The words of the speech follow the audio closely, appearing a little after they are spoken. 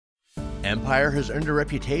Empire has earned a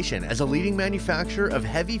reputation as a leading manufacturer of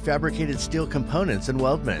heavy fabricated steel components and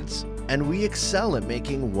weldments, and we excel at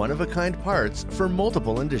making one-of-a-kind parts for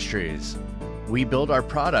multiple industries. We build our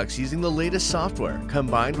products using the latest software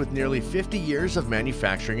combined with nearly 50 years of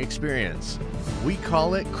manufacturing experience. We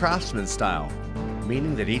call it craftsman style,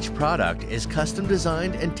 meaning that each product is custom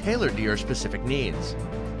designed and tailored to your specific needs,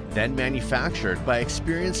 then manufactured by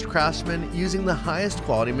experienced craftsmen using the highest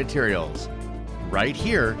quality materials, right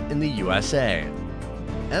here in the USA.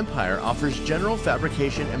 Empire offers general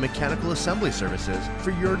fabrication and mechanical assembly services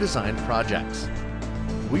for your design projects.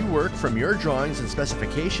 We work from your drawings and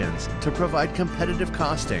specifications to provide competitive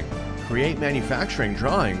costing, create manufacturing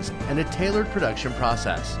drawings, and a tailored production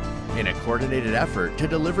process in a coordinated effort to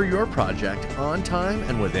deliver your project on time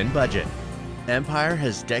and within budget. Empire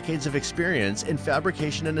has decades of experience in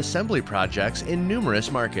fabrication and assembly projects in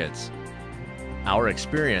numerous markets. Our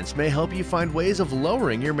experience may help you find ways of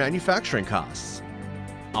lowering your manufacturing costs.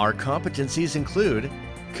 Our competencies include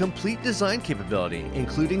complete design capability,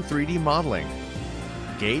 including 3D modeling,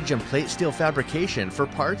 gauge and plate steel fabrication for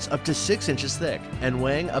parts up to 6 inches thick and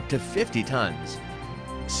weighing up to 50 tons,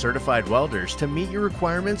 certified welders to meet your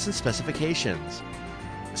requirements and specifications,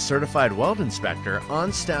 certified weld inspector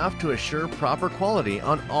on staff to assure proper quality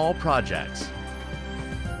on all projects.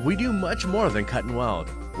 We do much more than cut and weld.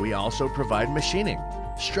 We also provide machining,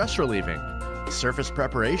 stress relieving, surface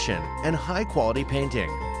preparation, and high-quality painting.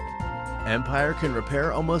 Empire can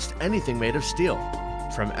repair almost anything made of steel,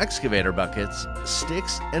 from excavator buckets,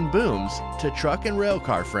 sticks, and booms to truck and rail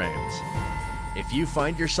car frames. If you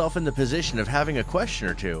find yourself in the position of having a question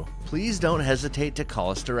or two, please don't hesitate to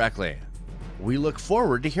call us directly. We look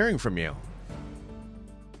forward to hearing from you.